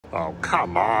Oh,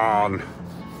 come on.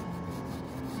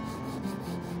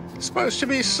 It's supposed to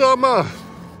be summer.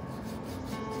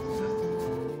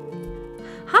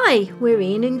 Hi, we're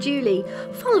Ian and Julie.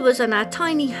 Follow us on our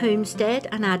tiny homestead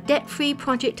and our debt-free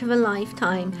project of a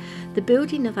lifetime, the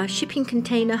building of our shipping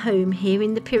container home here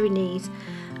in the Pyrenees,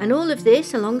 and all of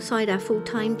this alongside our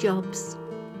full-time jobs.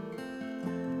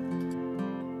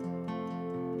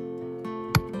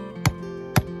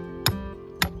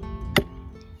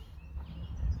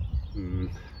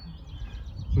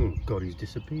 Oh God, he's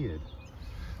disappeared.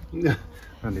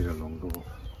 I need a long ball.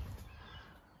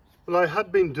 Well, I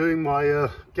had been doing my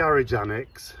garage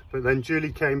annex, but then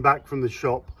Julie came back from the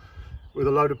shop with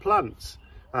a load of plants.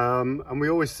 And we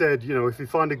always said, you know, if we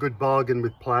find a good bargain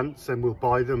with plants, then we'll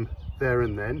buy them there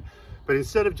and then. But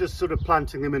instead of just sort of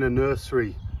planting them in a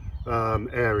nursery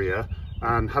area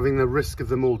and having the risk of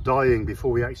them all dying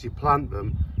before we actually plant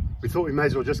them, we thought we may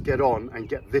as well just get on and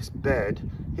get this bed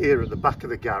here at the back of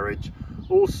the garage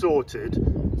all sorted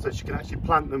so she can actually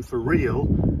plant them for real,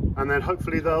 and then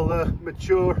hopefully they'll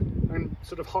mature and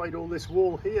sort of hide all this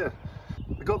wall here.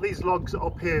 We got these logs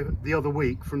up here the other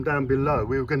week from down below.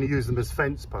 We were going to use them as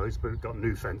fence posts, but we've got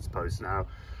new fence posts now.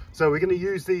 So we're going to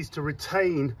use these to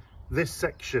retain this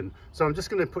section. So I'm just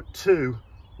going to put two,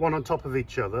 one on top of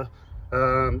each other,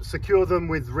 secure them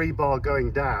with rebar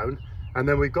going down, and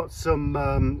then we've got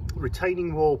some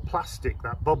retaining wall plastic,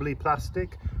 that bubbly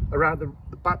plastic, around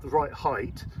about the right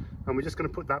height, and we're just going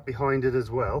to put that behind it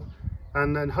as well.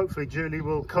 And then hopefully Julie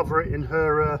will cover it in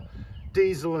her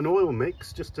diesel and oil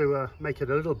mix just to make it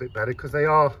a little bit better, because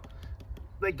they're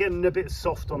getting a bit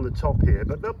soft on the top here,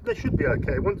 but they should be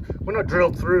okay. When I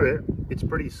drilled through it, it's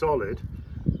pretty solid.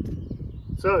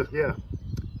 So yeah,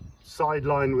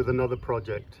 sideline with another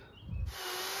project.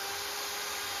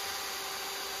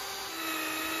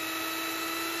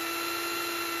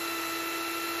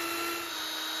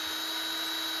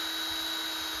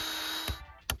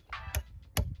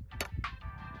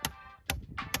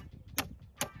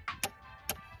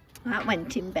 That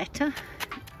went in better.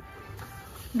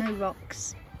 No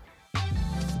rocks.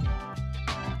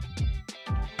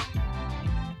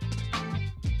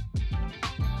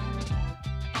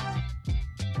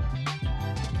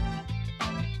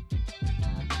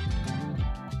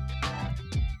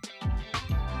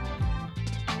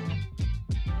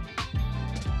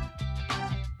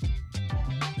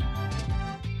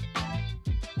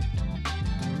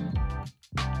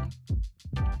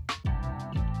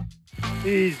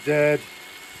 He's dead.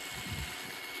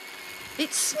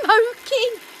 It's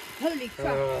smoking! Holy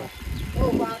crap. Oh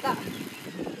wow, that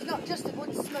it's not just the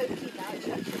wood smoking now, it's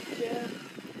actually germ.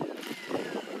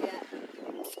 Yeah.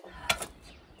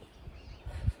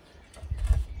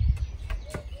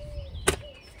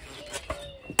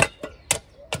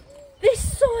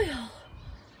 This soil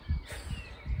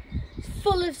is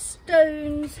full of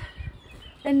stones,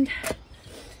 and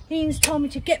Ian's told me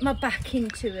to get my back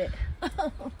into it. I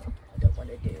don't want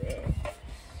to do it.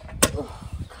 Oh,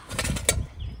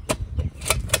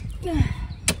 God.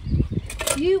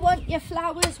 You want your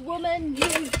flowers, woman,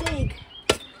 you dig.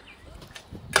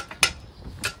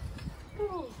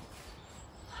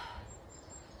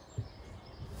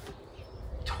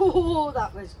 Oh,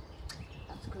 that's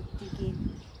good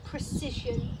digging.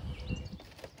 Precision.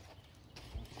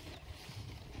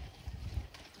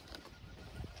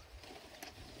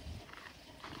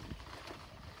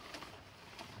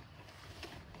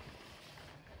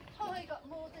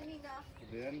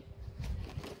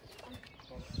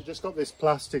 We just got this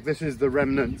plastic. This is the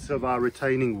remnants of our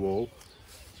retaining wall,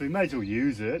 so we may as well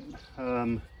use it.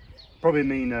 Probably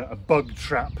mean a bug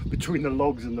trap between the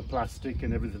logs and the plastic,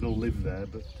 and everything will live there,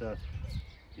 but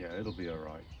yeah, it'll be all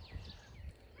right.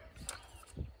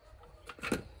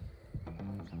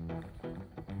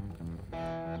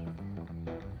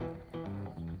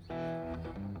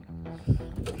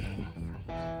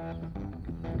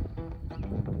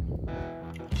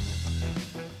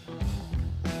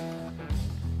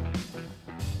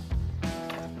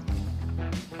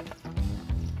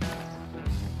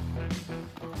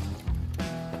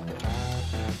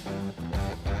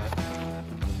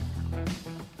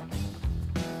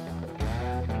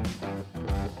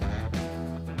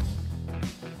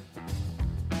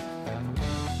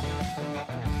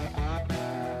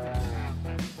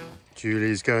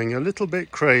 Julie's going a little bit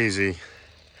crazy.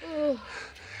 Oh.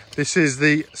 This is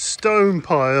the stone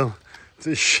pile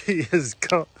that she has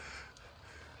got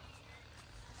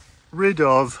rid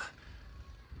of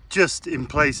just in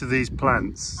place of these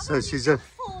plants. So she's on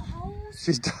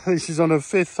her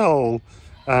 5th hole,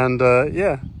 and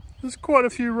yeah, there's quite a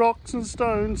few rocks and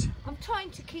stones. I'm trying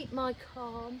to keep my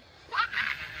calm.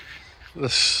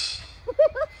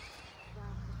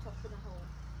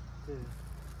 Yeah.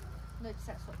 Notice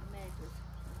that's what the mayor does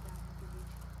down the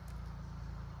village.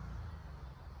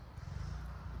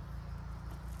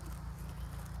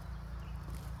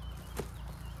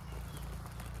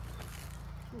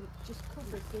 It just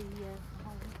covered the whole.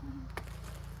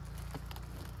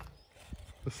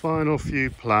 The final few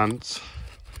plants.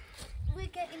 We're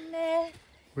getting there.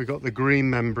 We got the green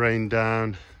membrane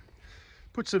down.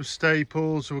 Put some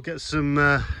staples. We'll get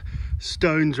some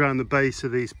stones around the base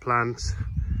of these plants,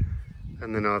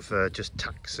 and then I've just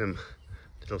tacked some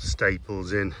little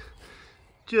staples in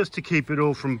just to keep it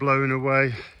all from blowing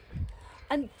away.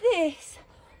 And this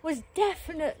was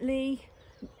definitely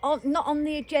not on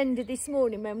the agenda this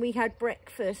morning when we had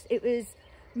breakfast. It was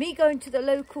me going to the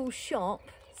local shop,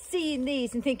 seeing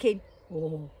these and thinking,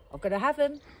 oh, I've got to have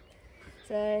them.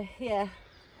 So yeah,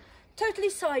 totally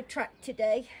sidetracked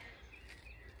today,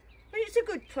 but it's a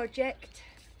good project.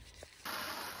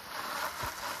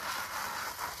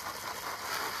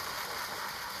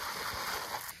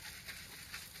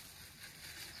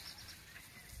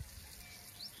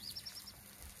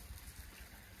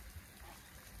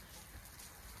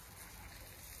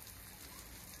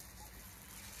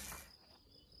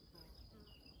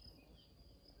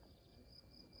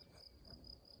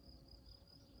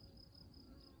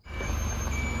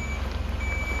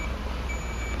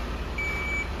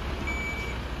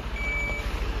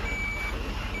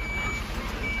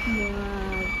 Wow.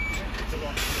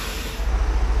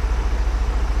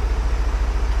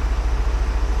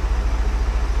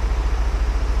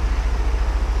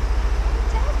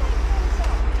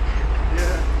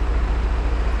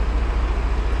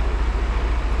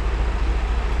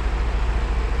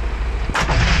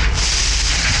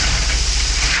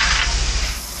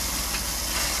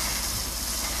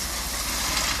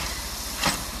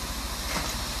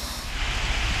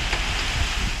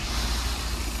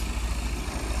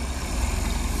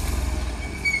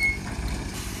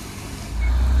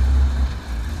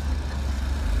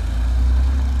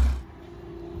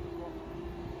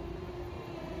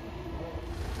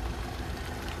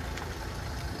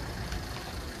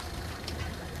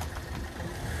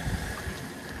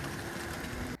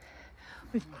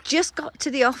 We've just got to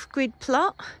the off-grid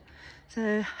plot,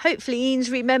 so hopefully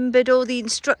Ian's remembered all the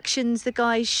instructions the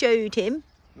guys showed him.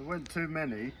 There weren't too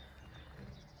many.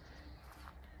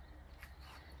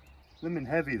 Lemon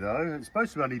heavy though. It's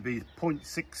supposed to only be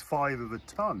 0.65 of a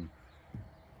ton.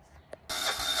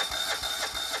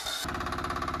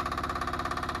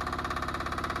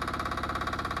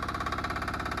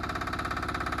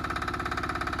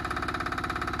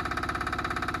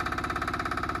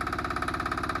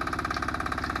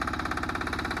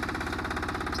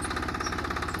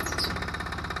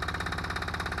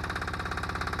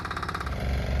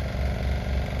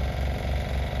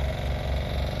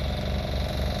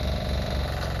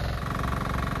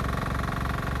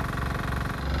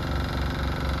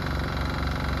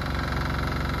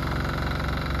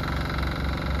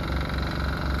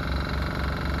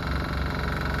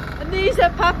 These are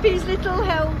Pappy's little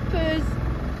helpers.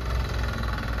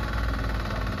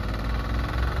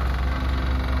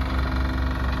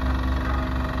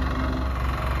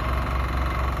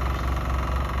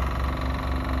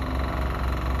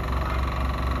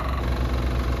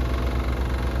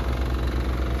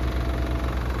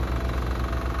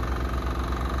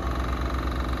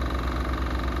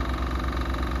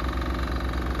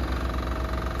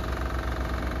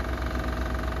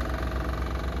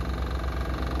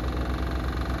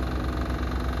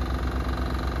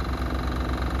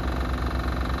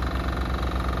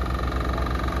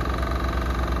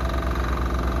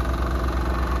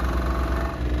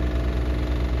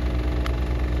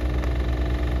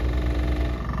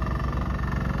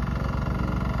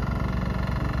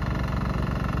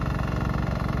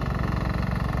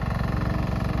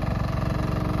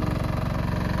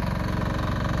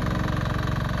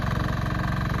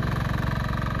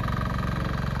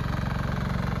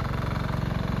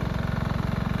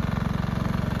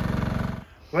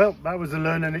 Well, that was a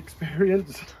learning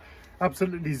experience.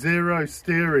 Absolutely zero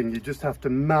steering. You just have to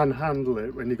manhandle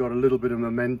it when you got a little bit of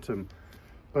momentum.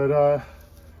 But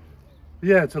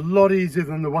yeah, it's a lot easier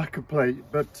than the whacker plate.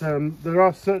 But there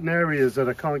are certain areas that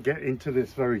I can't get into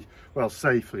this very well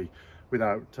safely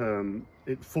without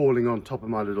it falling on top of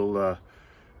my little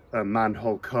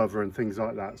manhole cover and things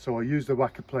like that. So I use the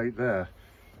whacker plate there.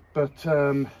 But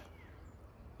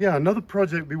yeah, another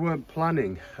project we weren't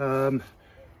planning.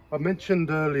 I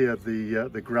mentioned earlier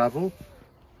the gravel.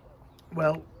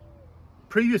 Well,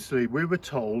 previously we were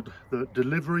told that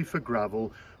delivery for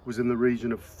gravel was in the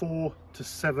region of 400 to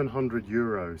 700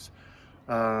 euros.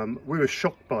 We were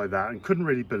shocked by that and couldn't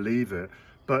really believe it,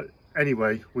 but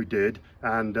anyway, we did,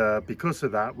 and because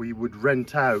of that we would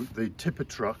rent out the tipper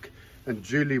truck, and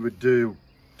Julie would do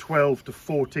 12 to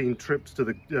 14 trips to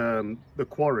the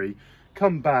quarry,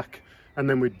 come back, and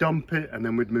then we'd dump it and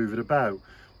then we'd move it about.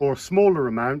 Or smaller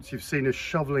amounts, you've seen us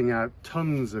shoveling out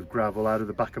tons of gravel out of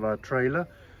the back of our trailer.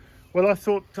 Well, I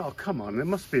thought, oh come on, there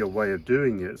must be a way of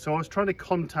doing it. So I was trying to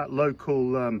contact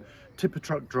local tipper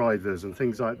truck drivers and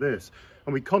things like this,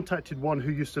 and we contacted one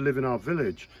who used to live in our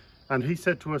village, and he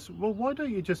said to us, well, why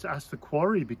don't you just ask the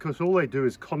quarry, because all they do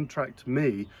is contract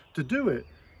me to do it.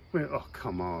 We went, oh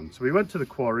come on. So we went to the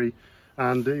quarry,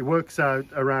 and it works out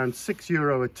around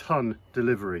 €6 a ton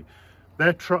delivery.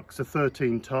 Their trucks are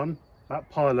 13 ton, that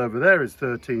pile over there is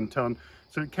 13 ton,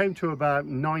 so it came to about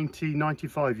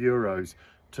 95 euros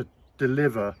to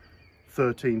deliver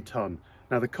 13 ton.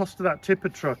 Now the cost of that tipper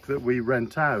truck that we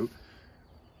rent out,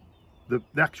 the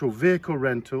actual vehicle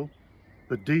rental,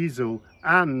 the diesel,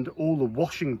 and all the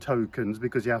washing tokens,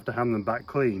 because you have to hand them back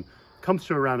clean, comes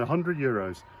to around 100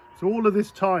 euros. So all of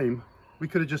this time, we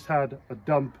could have just had a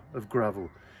dump of gravel.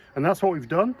 And that's what we've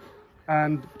done.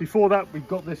 And before that, we've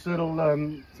got this little,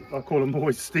 I call them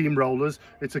always steamrollers.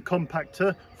 It's a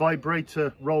compactor,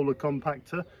 vibrator roller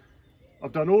compactor.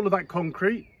 I've done all of that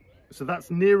concrete, so that's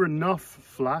near enough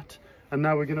flat. And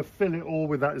now we're going to fill it all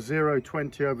with that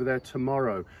 020 over there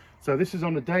tomorrow. So this is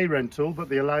on a day rental, but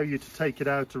they allow you to take it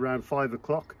out around 5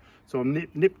 o'clock. So I'm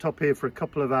nipped up here for a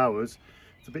couple of hours.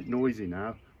 It's a bit noisy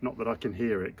now. Not that I can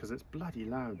hear it, because it's bloody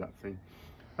loud, that thing.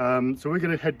 So we're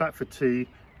going to head back for tea,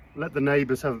 let the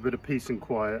neighbours have a bit of peace and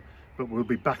quiet, but we'll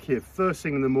be back here first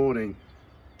thing in the morning,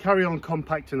 carry on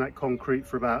compacting that concrete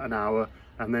for about an hour,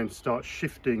 and then start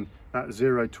shifting that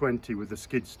 020 with the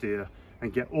skid steer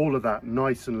and get all of that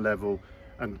nice and level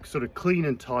and sort of clean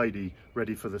and tidy,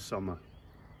 ready for the summer.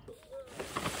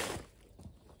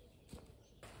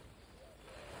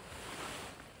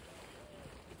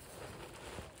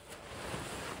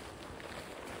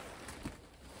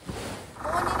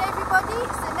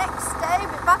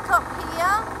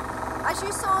 As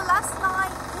you saw last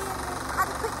night, Ian had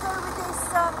a quick go with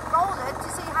this roller to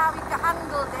see how he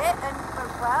handled it, and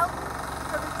went well.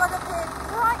 So we've got up here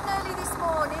bright and early this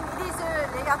morning. It is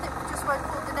early, I think we just woke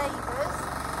all the neighbours.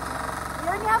 We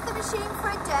only have the machine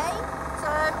for a day,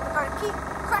 so we've got to keep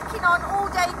cracking on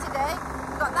all day today.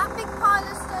 We've got that big pile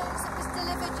of stones that was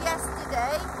delivered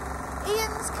yesterday.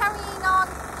 Ian's carrying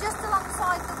on just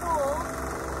alongside the wall,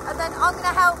 and then I'm going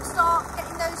to help start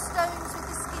getting those stones with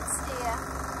the skid steer.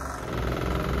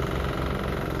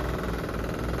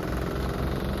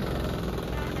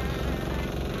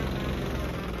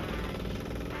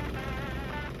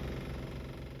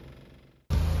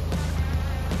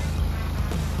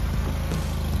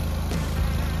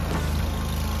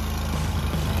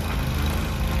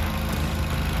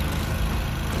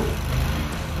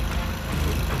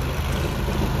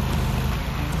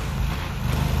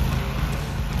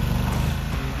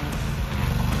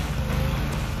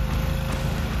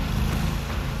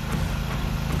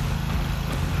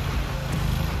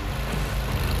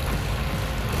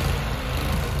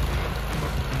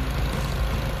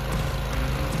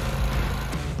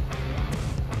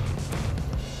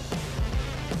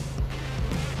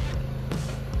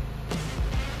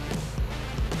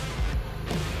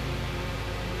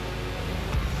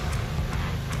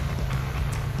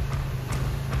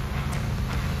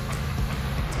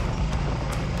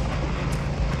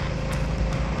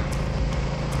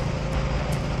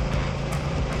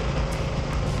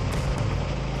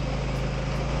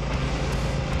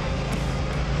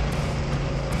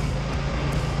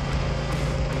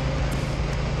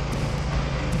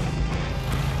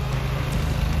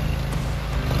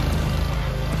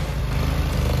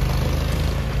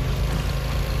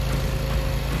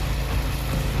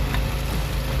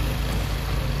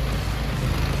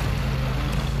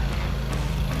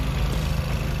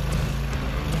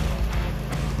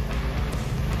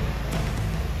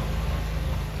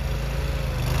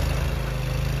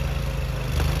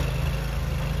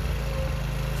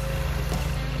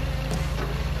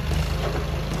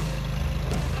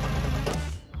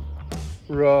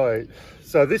 Right,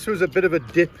 so this was a bit of a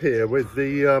dip here with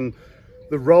the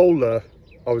roller.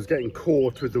 I was getting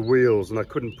caught with the wheels and I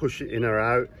couldn't push it in or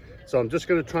out, so I'm just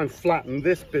going to try and flatten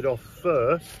this bit off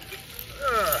first.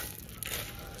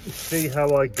 See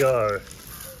how I go.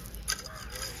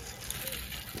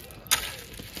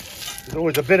 There's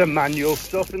always a bit of manual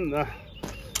stuff, isn't there?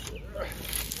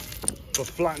 But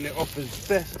flatten it off as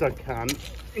best I can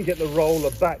and get the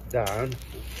roller back down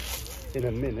in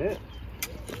a minute.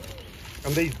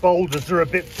 And these boulders are a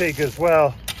bit big as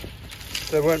well.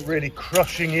 They weren't really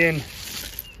crushing in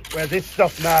where this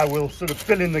stuff now will sort of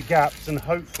fill in the gaps, and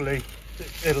hopefully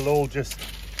it'll all just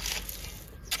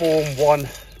form one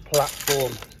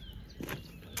platform.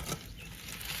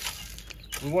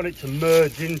 We want it to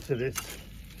merge into this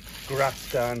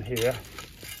grass down here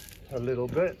a little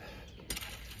bit.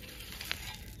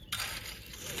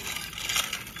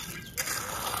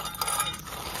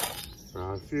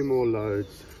 A few more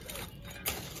loads.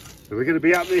 So we're going to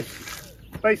be at this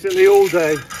basically all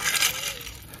day.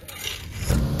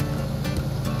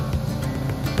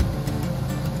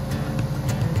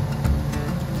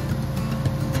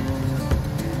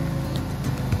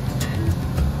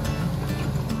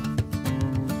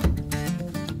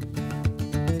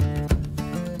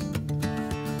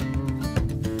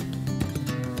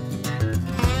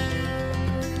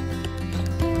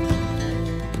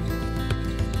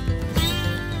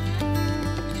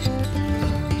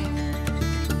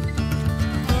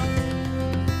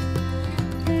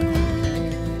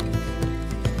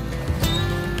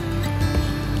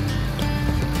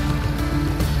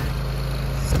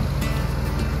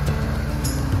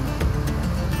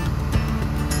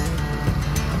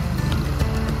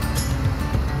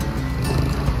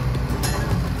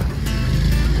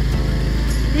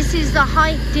 This is the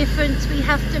height difference we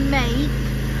have to make.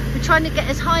 We're trying to get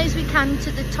as high as we can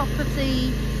to the top of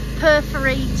the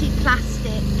perforated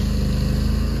plastic.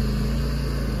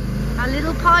 Our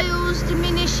little pile's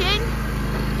diminishing.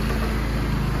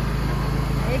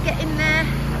 They're getting there.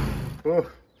 Oh,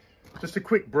 just a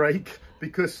quick break,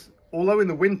 because although in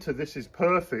the winter this is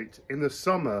perfect, in the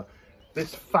summer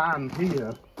this fan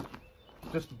here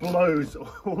just blows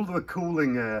all the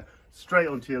cooling air straight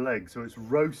onto your legs, so it's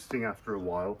roasting after a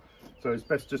while. So it's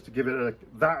best just to give it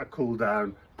a cool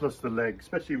down, plus the leg,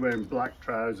 especially wearing black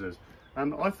trousers.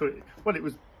 And I thought, well, it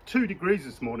was 2 degrees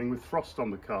this morning with frost on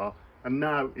the car, and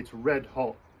now it's red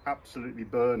hot, absolutely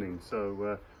burning.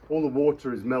 So all the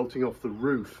water is melting off the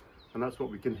roof, and that's what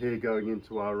we can hear going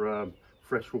into our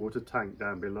freshwater tank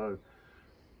down below.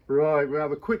 Right, we'll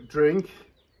have a quick drink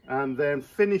and then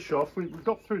finish off. We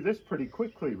got through this pretty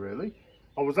quickly, really.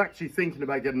 I was actually thinking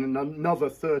about getting another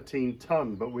 13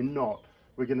 ton, but we're not.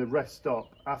 We're going to rest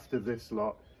up after this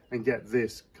lot and get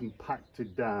this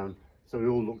compacted down so it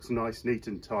all looks nice, neat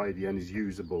and tidy and is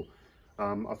usable.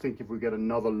 I think if we get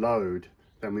another load,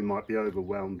 then we might be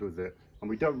overwhelmed with it, and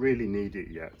we don't really need it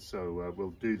yet. So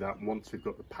we'll do that once we've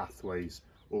got the pathways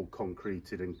all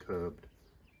concreted and curbed.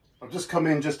 I've just come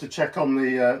in just to check on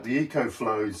the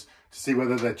EcoFlows to see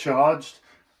whether they're charged.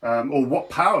 Or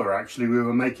what power actually we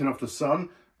were making off the sun,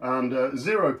 and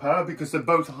 0 power because they're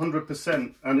both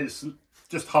 100%, and it's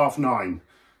just 9:30.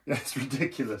 Yeah, it's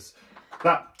ridiculous.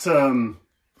 That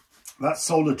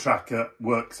solar tracker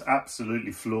works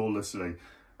absolutely flawlessly,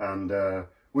 and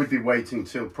we'd be waiting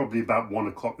till probably about 1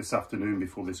 o'clock this afternoon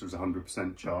before this was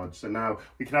 100% charged. So now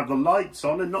we can have the lights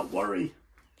on and not worry.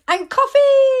 And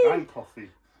coffee! And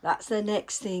coffee. That's the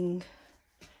next thing.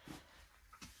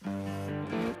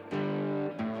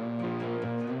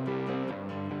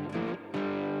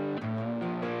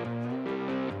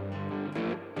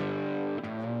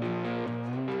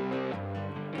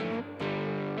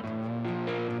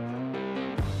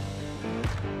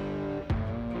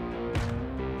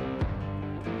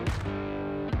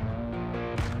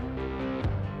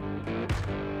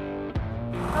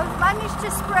 I've managed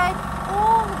to spread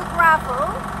all the gravel,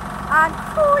 and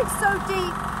oh, it's so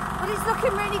deep, but it's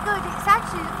looking really good. It's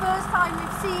actually the first time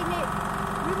we've seen it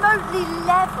remotely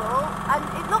level, and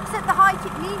it looks at the height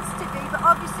it needs to be, but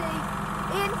obviously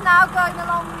Ian's now going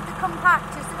along with the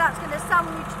compactor, so that's going to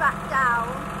sandwich back down.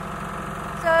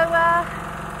 So yeah,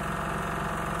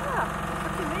 it's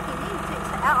looking really neat.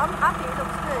 I'm happy, it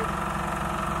looks good.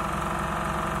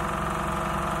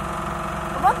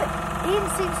 One thing, Ian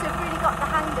seems to have really got the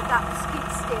hang of that skid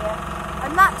steer,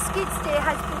 and that skid steer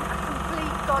has been a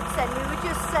complete godsend. We were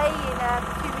just saying a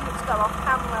few minutes ago off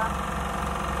camera,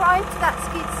 prior to that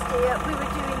skid steer we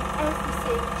were doing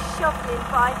everything shoveling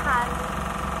by hand,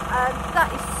 and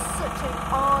that is such an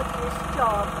arduous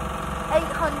job. 800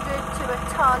 to a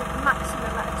ton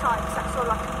maximum at a time, because that's all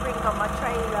I can bring on my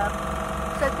trailer.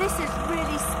 So this has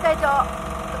really sped up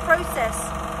the process.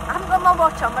 I haven't got my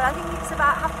watch on, but I think it's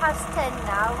about 10:30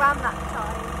 now, around that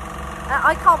time.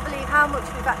 I can't believe how much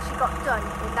we've actually got done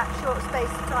in that short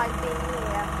space of time being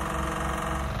here.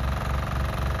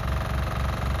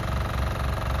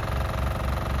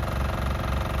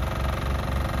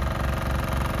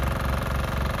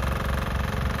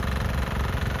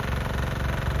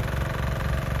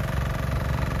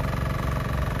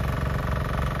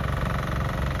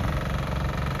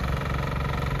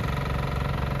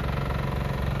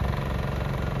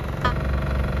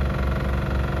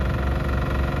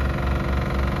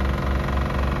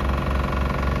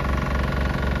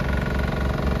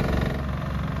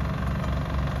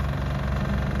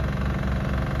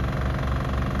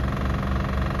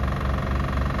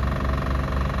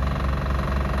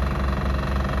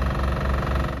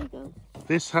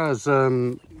 This has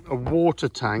a water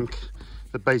tank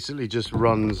that basically just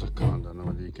runs, I don't know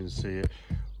whether you can see it,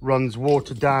 runs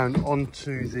water down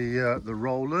onto the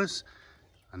rollers,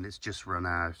 and it's just run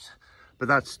out. But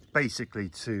that's basically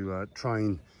to try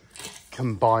and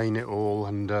combine it all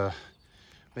and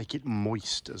make it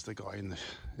moist, as the guy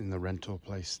in the rental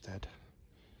place said.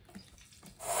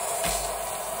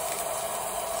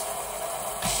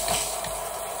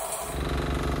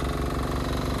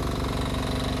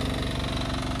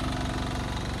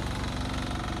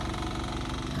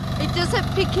 It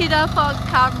doesn't pick it up on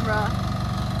camera,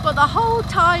 but the whole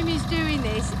time he's doing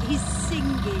this, he's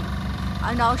singing,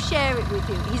 and I'll share it with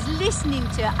you. He's listening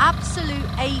to absolute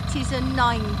 80s and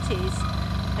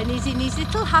 90s, and he's in his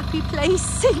little happy place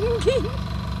singing.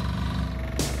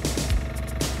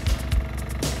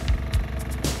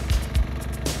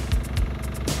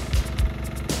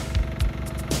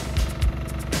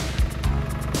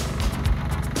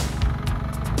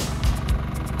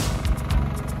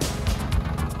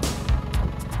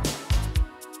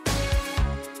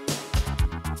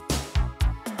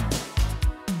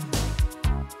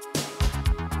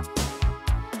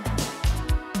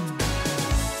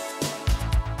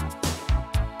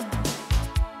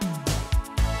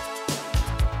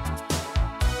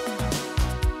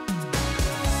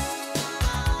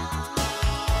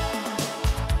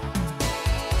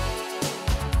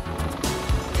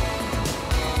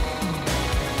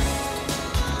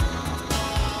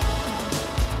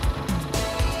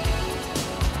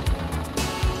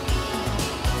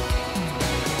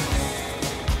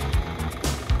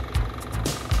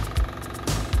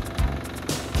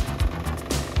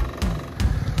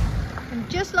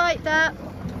 Just like that,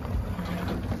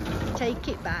 take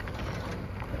it back.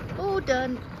 All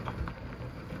done.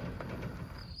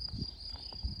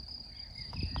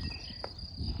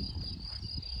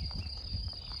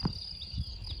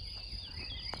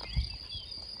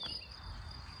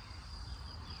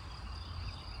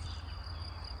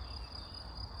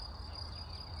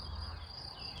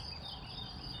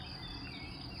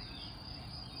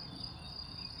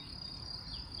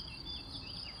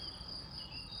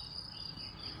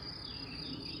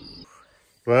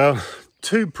 Well,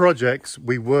 two projects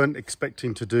we weren't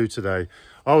expecting to do today.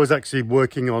 I was actually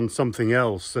working on something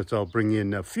else that I'll bring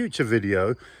in a future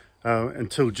video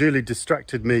until Julie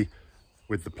distracted me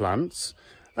with the plants.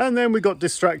 And then we got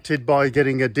distracted by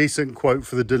getting a decent quote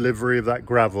for the delivery of that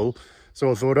gravel.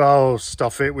 So I thought, oh,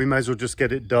 stuff it, we may as well just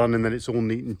get it done, and then it's all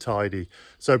neat and tidy.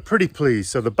 So pretty pleased.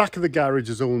 So the back of the garage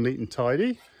is all neat and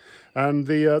tidy, and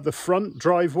the front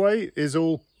driveway is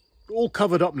all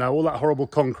covered up now. All that horrible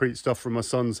concrete stuff from my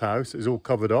son's house is all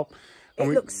covered up. It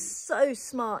looks so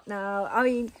smart now. I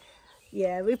mean,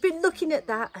 yeah, we've been looking at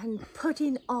that and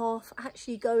putting off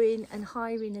actually going and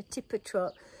hiring a tipper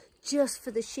truck just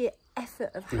for the sheer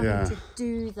effort of having to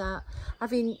do that. I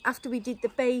mean, after we did the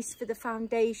base for the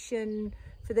foundation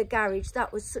for the garage,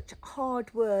 that was such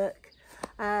hard work.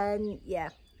 And yeah,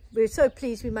 we're so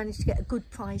pleased we managed to get a good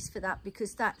price for that,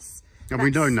 because that's... And we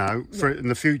know now, in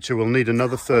the future, we'll need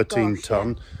another 13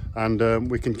 tonne, and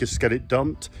we can just get it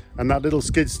dumped. And that little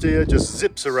skid steer just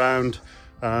zips around.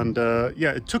 And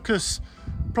yeah, it took us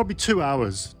probably 2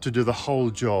 hours to do the whole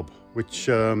job, which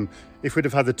if we'd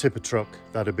have had the tipper truck,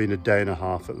 that'd have been a day and a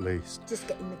half at least. Just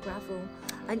getting the gravel.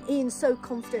 And Ian's so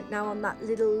confident now on that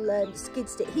little skid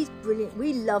steer. He's brilliant.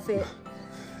 We love it.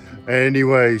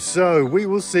 Anyway, so we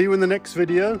will see you in the next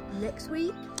video. Next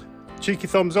week. Cheeky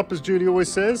thumbs up, as Julie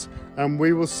always says, and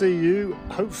we will see you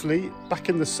hopefully back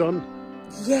in the sun.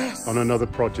 Yes. On another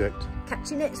project. Catch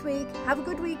you next week. Have a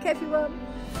good week, everyone.